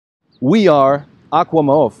We are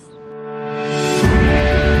AquaMaof.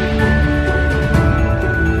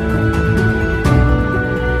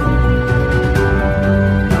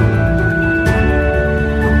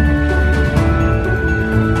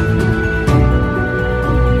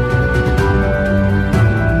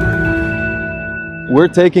 We're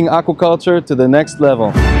taking aquaculture to the next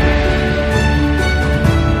level.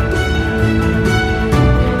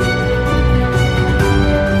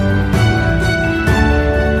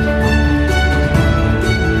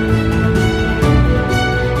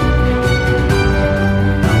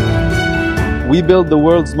 We build the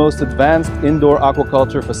world's most advanced indoor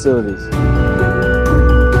aquaculture facilities.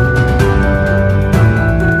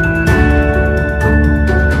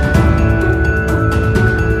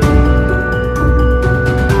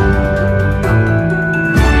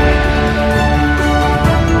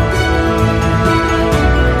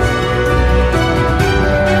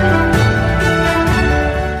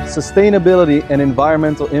 Sustainability and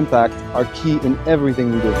environmental impact are key in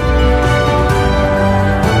everything we do.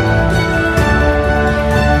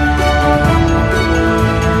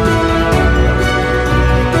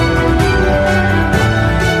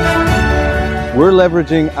 We're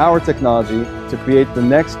leveraging our technology to create the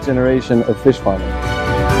next generation of fish farming.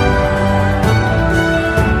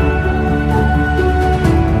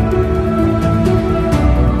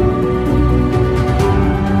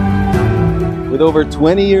 With over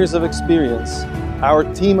 20 years of experience, our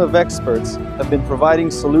team of experts have been providing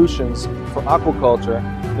solutions for aquaculture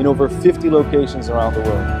in over 50 locations around the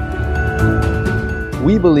world.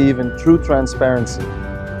 We believe in true transparency,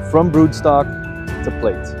 from broodstock to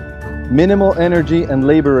plate. Minimal energy and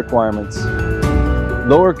labor requirements,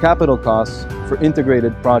 lower capital costs for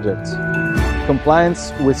integrated projects,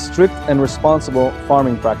 compliance with strict and responsible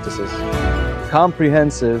farming practices,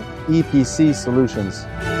 comprehensive EPC solutions,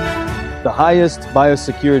 the highest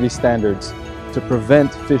biosecurity standards to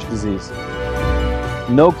prevent fish disease,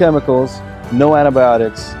 no chemicals, no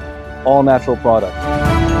antibiotics, all natural product.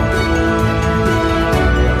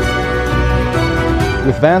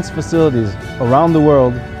 With advanced facilities around the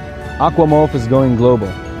world, AquaMaof is going global.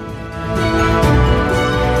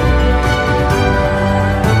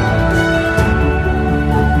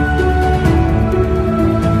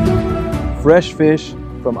 Fresh fish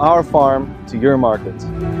from our farm to your market.